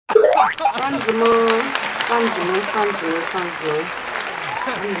Mama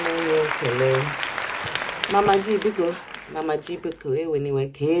G biko eweniwe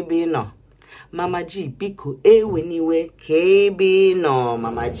kebe no. Mama G biko eweniwe kebe no.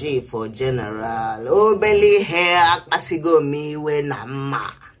 Mama G for general. Obeli hair akpasigo miwe na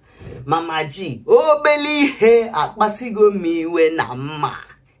mma. Mama G obeli hair akpasigo miwe na mma.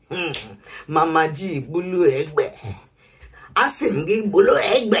 Mama G bulu egbe. Asimgi bulu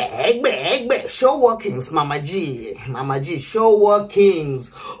egbe. Show workings, Mama G. Mama G, show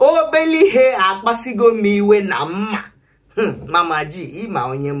workings. Obeli hair akpasigo miwe na mma. Mama G, ima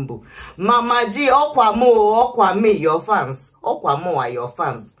onyembu. Mama G, okwa me, your fans. Okwa mo are your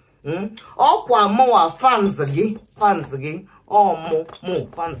fans. Okwa mo are fans gi. Oh, mo,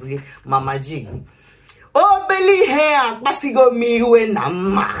 fans gi. Mama G. Obeli hair akpasigo miwe na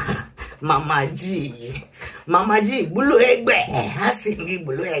mma. Mama G, bulu egbe, asingi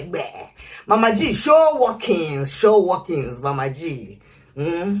bulu egbe. Mama G, show workings, Mama G.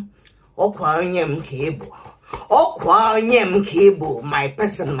 Okwa onyem kebo, my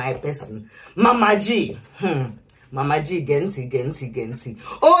person. Mama G, Mama G, genti.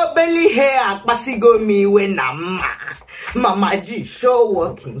 Obeli hair akpasigo miwe na mma. Mama G, show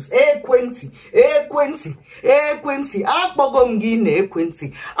workings. Ekwenti. Akpogom gi na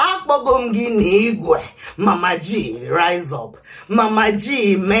ekwenti. Akpogom gi na igwe. Mama G, rise up. Mama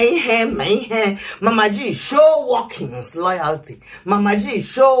G, mayhem. Mama G, show workings. Loyalty. Mama G,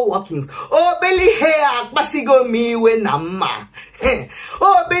 show workings. Obeli hair akpasigo miwe na mma.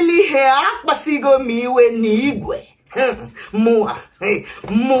 Obeli hair akpasigo miwe na igwe. Mua.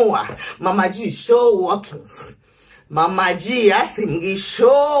 Mama G, show workings. Mama G, asimgi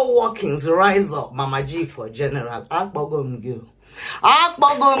show workings, rise up. Mama G for general. Akpogom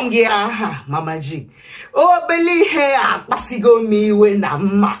gi, aha, Mama G. Obeli he akpasigo miwe na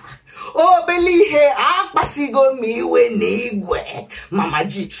mma. Obeli he akpasigo miwe n'igwe. Mama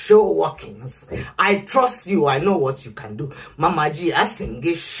G, show workings. I trust you. I know what you can do. Mama G,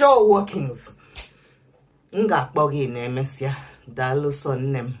 asimgi show workings. Nga akpogi na emesia. Dalu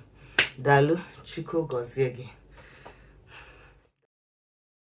sonnem. Dalu chiko goziegi.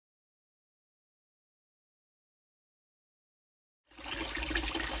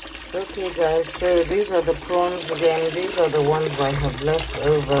 Okay guys, so these are the prawns again. These are the ones I have left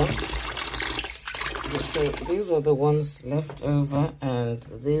over. Okay, these are the ones left over, and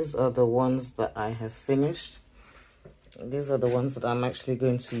these are the ones that I have finished. These are the ones that I'm actually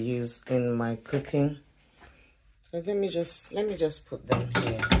going to use in my cooking. So let me just put them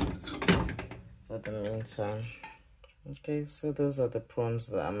here for the meantime. Okay, so those are the prawns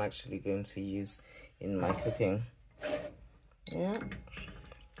that I'm actually going to use in my cooking. Yeah.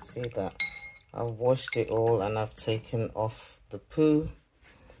 See that I've washed it all and I've taken off the poo,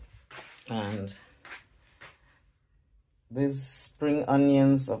 and these spring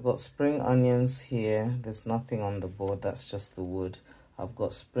onions, I've got spring onions here. There's nothing on the board, that's just the wood. I've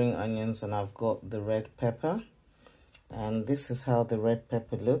got spring onions and I've got the red pepper, and this is how the red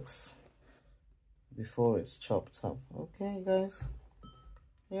pepper looks before it's chopped up. Okay guys,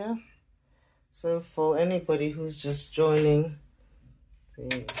 yeah, so for anybody who's just joining,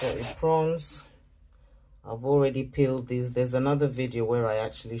 you've got your prawns. I've already peeled these. There's another video where I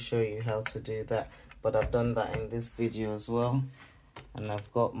actually show you how to do that, but I've done that in this video as well. And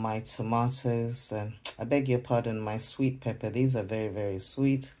I've got my tomatoes, and I beg your pardon, my sweet pepper. These are very, very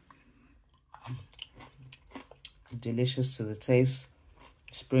sweet, delicious to the taste.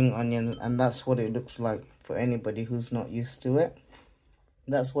 Spring onion, and that's what it looks like for anybody who's not used to it.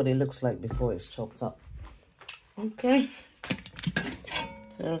 That's what it looks like before it's chopped up. Okay,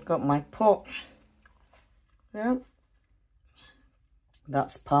 so I've got my pot. Yeah,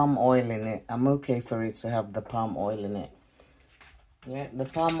 that's palm oil in it. I'm okay for it to have the palm oil in it. Yeah, the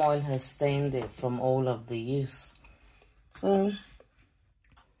palm oil has stained it from all of the use. So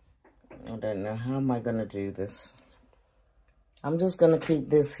I don't know, how am I gonna do this? I'm just gonna keep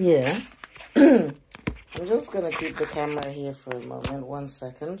this here. I'm just gonna keep the camera here for a moment. 1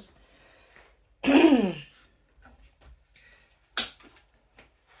 second.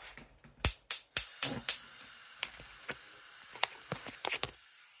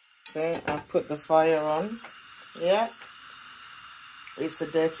 Okay, I've put the fire on. Yeah, it's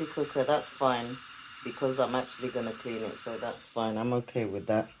a dirty cooker, that's fine, because I'm actually going to clean it, so that's fine. I'm okay with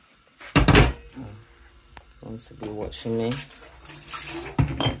that. Want to be watching me.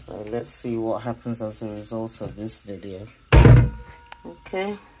 So let's see what happens as a result of this video.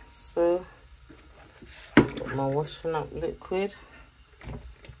 Okay, so put my washing up liquid.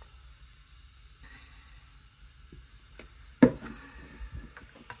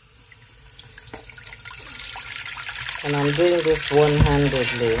 And I'm doing this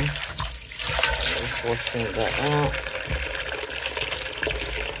one-handedly. Just washing that out.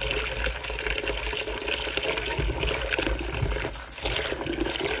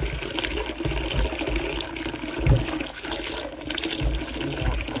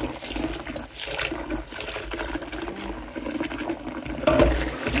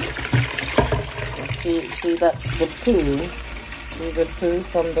 See, that's the poo. See the poo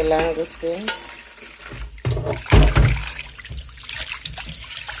from the langoustines?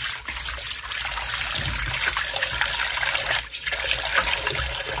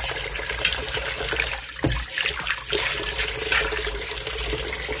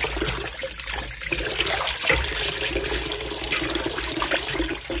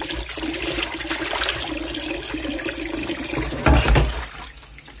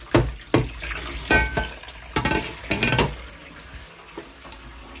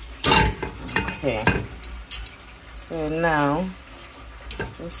 Okay, so now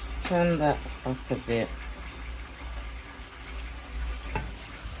just turn that up a bit.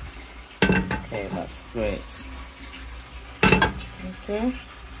 Okay, that's great. Okay.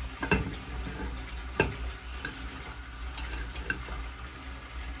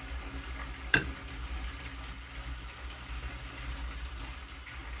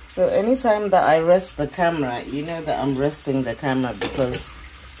 So anytime that I rest the camera, you know that I'm resting the camera because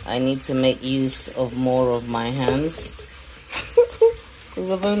I need to make use of more of my hands because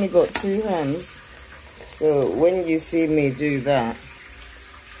I've only got 2 hands. So when you see me do that,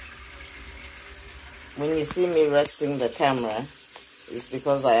 when you see me resting the camera, it's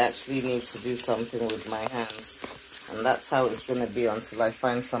because I actually need to do something with my hands. And that's how it's going to be until I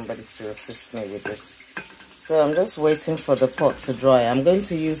find somebody to assist me with this. So I'm just waiting for the pot to dry. I'm going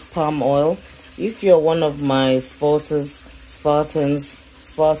to use palm oil. If you're one of my Spartas,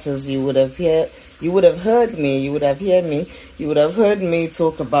 you would have heard me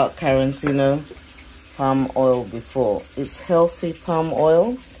talk about Carantino palm oil before. It's healthy palm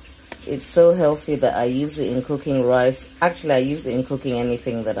oil. It's so healthy that I use it in cooking rice. Actually, I use it in cooking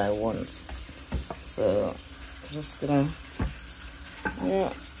anything that I want. So I'm just gonna,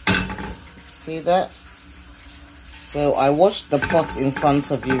 yeah, see that? So I washed the pot in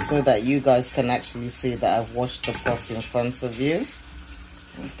front of you so that you guys can actually see that I've washed the pot in front of you.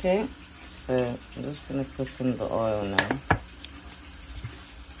 Okay, so I'm just going to put in the oil now.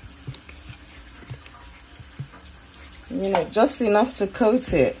 You know, just enough to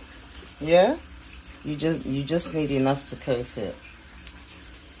coat it. Yeah? You just need enough to coat it.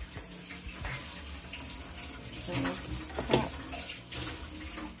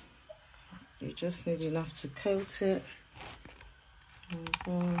 You just need enough to coat it.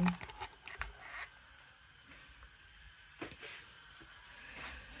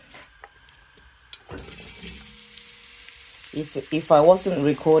 If I wasn't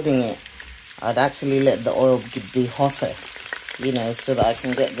recording it, I'd actually let the oil be hotter, you know, so that I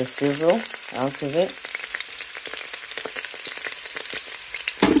can get the sizzle out of it.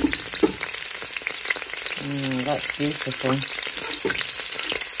 That's beautiful.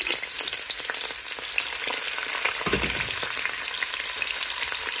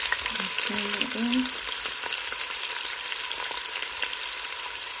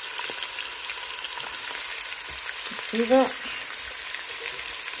 See that?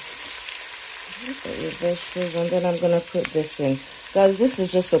 Put your vegetables, and then I'm going to put this in. Guys, this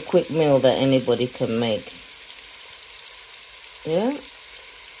is just a quick meal that anybody can make. Yeah?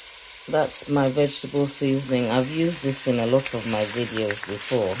 That's my vegetable seasoning. I've used this in a lot of my videos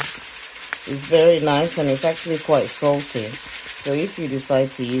before. It's very nice and it's actually quite salty. So if you decide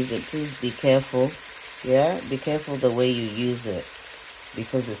to use it, please be careful. Yeah? Be careful the way you use it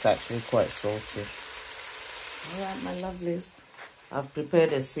because it's actually quite salty. Alright, my lovelies. I've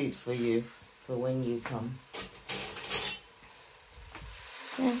prepared a seat for you for when you come.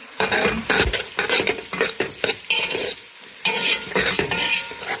 Yeah.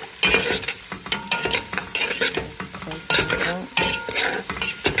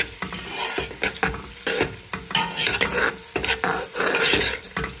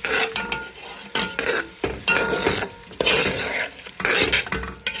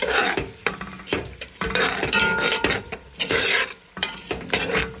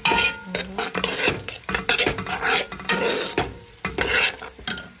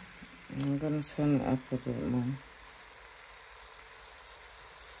 I'm going to turn it up a bit more.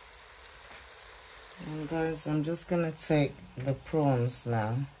 And guys, I'm just going to take the prawns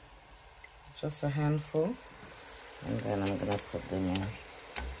now. Just a handful. And then I'm going to put them in.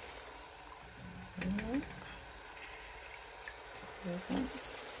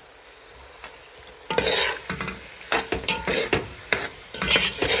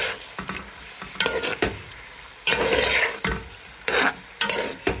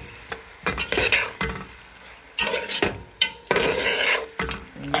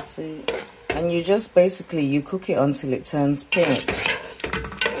 See, and you just basically, you cook it until it turns pink.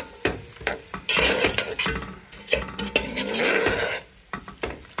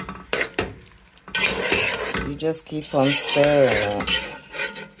 You just keep on stirring it.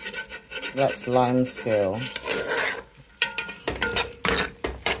 That's lime scale.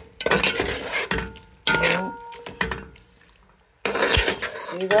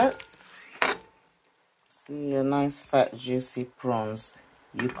 See that? See your nice fat juicy prawns.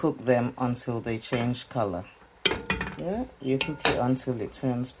 You cook them until they change color. Yeah, you cook it until it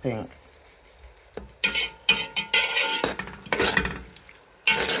turns pink.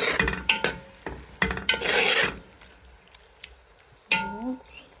 Yeah.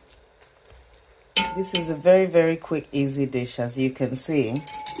 This is a very, very quick, easy dish. As you can see,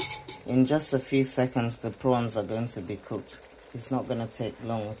 in just a few seconds, the prawns are going to be cooked. It's not going to take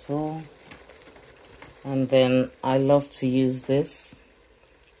long at all. And then I love to use this.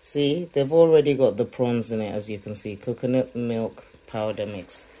 See, they've already got the prawns in it, as you can see. Coconut milk powder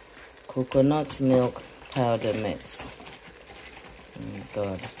mix. Coconut milk powder mix. Oh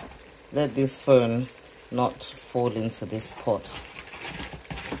God. Let this phone not fall into this pot.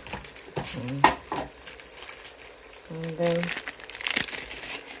 And then,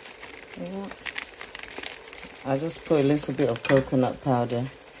 yeah, I just put a little bit of coconut powder.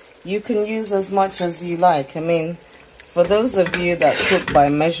 You can use as much as you like. I mean, for those of you that cook by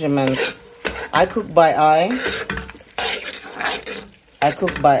measurements, I cook by eye. I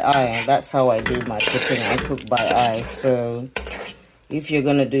cook by eye. That's how I do my cooking. I cook by eye. So if you're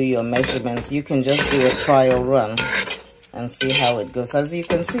going to do your measurements, you can just do a trial run and see how it goes. As you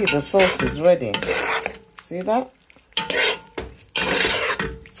can see, the sauce is ready. See that?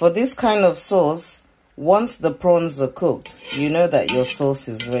 For this kind of sauce, once the prawns are cooked, you know that your sauce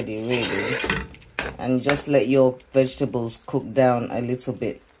is ready, really. And just let your vegetables cook down a little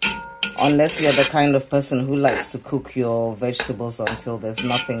bit. Unless you're the kind of person who likes to cook your vegetables until there's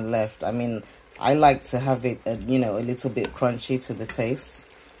nothing left. I mean, I like to have it, you know, a little bit crunchy to the taste.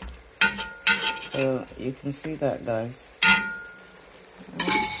 So you can see that, guys.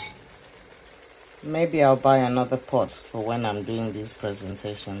 Maybe I'll buy another pot for when I'm doing these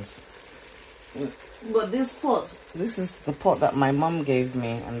presentations. But this pot, this is the pot that my mum gave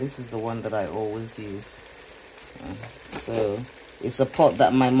me, and this is the one that I always use. So it's a pot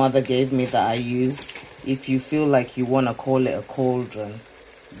that my mother gave me that I use. If you feel like you want to call it a cauldron,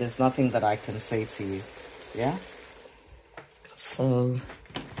 there's nothing that I can say to you. Yeah? So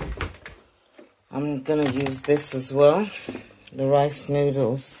I'm going to use this as well. The rice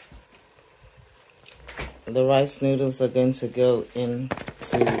noodles. The rice noodles are going to go into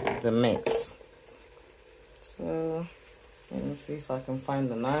the mix. So let me see if I can find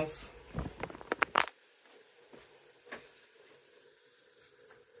the knife.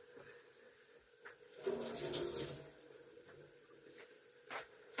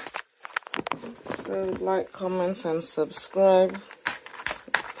 So like, comment and subscribe.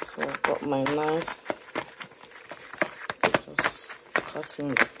 So I've got my knife, just cutting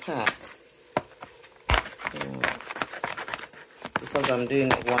the pack. Yeah. Because I'm doing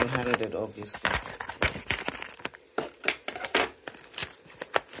it one-handed, obviously.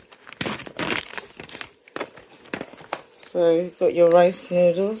 So you've got your rice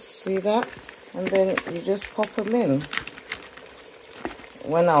noodles, see that? And then you just pop them in.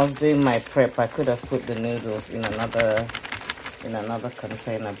 When I was doing my prep, I could have put the noodles in another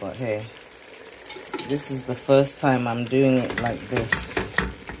container, but hey, this is the first time I'm doing it like this.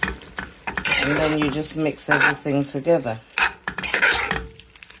 And then you just mix everything together.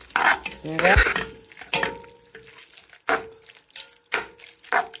 See that?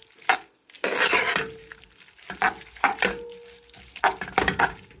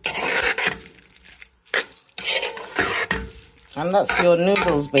 And that's your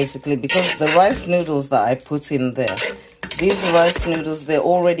noodles basically, because the rice noodles that I put in there, these rice noodles, they're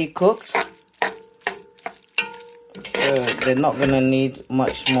already cooked. So they're not going to need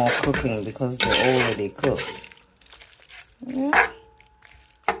much more cooking because they're already cooked. Yeah.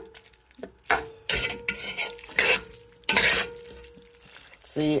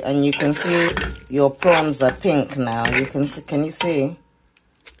 See, and you can see your prawns are pink now. You can see, can you see?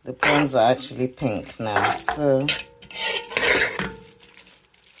 The prawns are actually pink now. So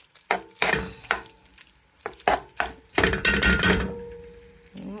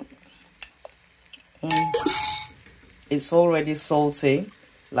it's already salty.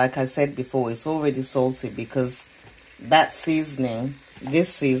 Like I said before, it's already salty because that seasoning,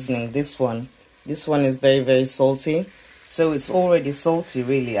 this one is very, very salty. So it's already salty,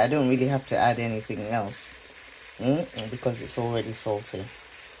 really. I don't really have to add anything else because it's already salty.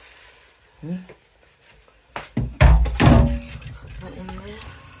 that in there.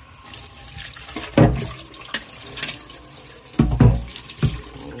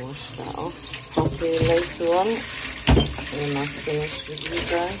 I'll wash that off properly later on when I finish with you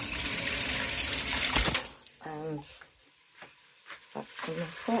guys. And back to my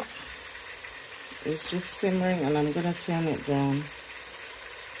pot. It's just simmering and I'm going to turn it down.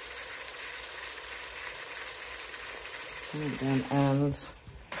 Turn it down, and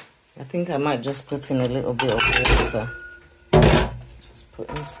I think I might just put in a little bit of water. Just put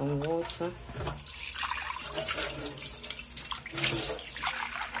in some water.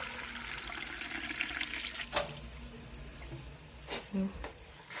 So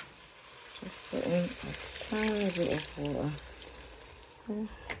just put in a tiny bit of water.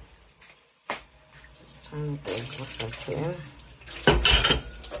 Just tiny bit of water I put in.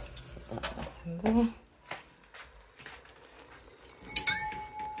 Put that back in there.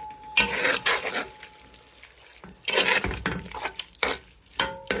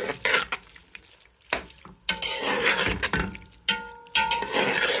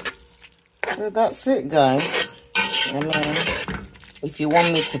 So that's it, guys. I mean, if you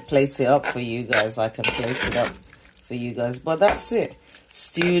want me to plate it up for you guys, I can plate it up for you guys. But that's it.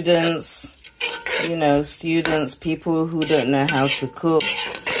 Students, you know, people who don't know how to cook,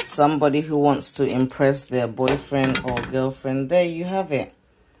 somebody who wants to impress their boyfriend or girlfriend, there you have it.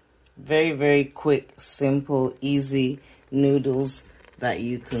 Very, very quick, simple, easy noodles that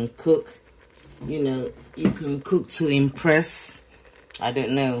you can cook. You know, you can cook to impress. I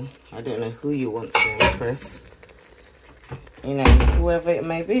don't know who you want to impress, you know, whoever it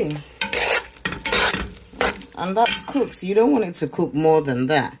may be. And that's cooked. You don't want it to cook more than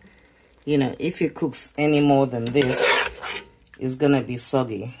that. You know, if it cooks any more than this, it's gonna be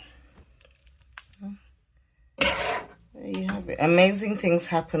soggy. So, there you have it. Amazing things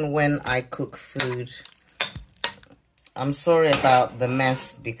happen when I cook food. I'm sorry about the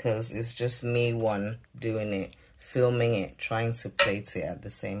mess because it's just me doing it, filming it, trying to plate it at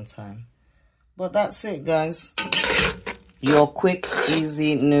the same time. But that's it, guys. Your quick,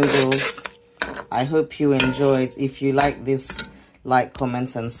 easy noodles. I hope you enjoyed. If you like this, like,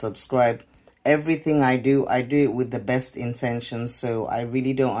 comment, and subscribe. Everything I do it with the best intentions. So I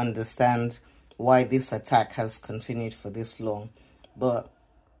really don't understand why this attack has continued for this long. But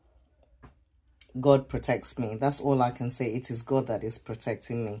God protects me. That's all I can say. It is God that is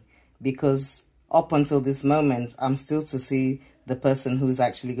protecting me. Because up until this moment, I'm still to see the person who's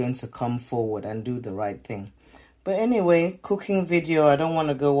actually going to come forward and do the right thing. But anyway, cooking video, I don't want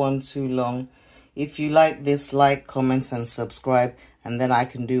to go on too long. If you like this, like, comment, and subscribe. And then I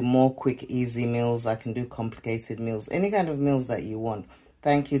can do more quick, easy meals. I can do complicated meals. Any kind of meals that you want.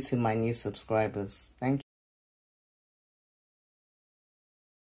 Thank you to my new subscribers. Thank you.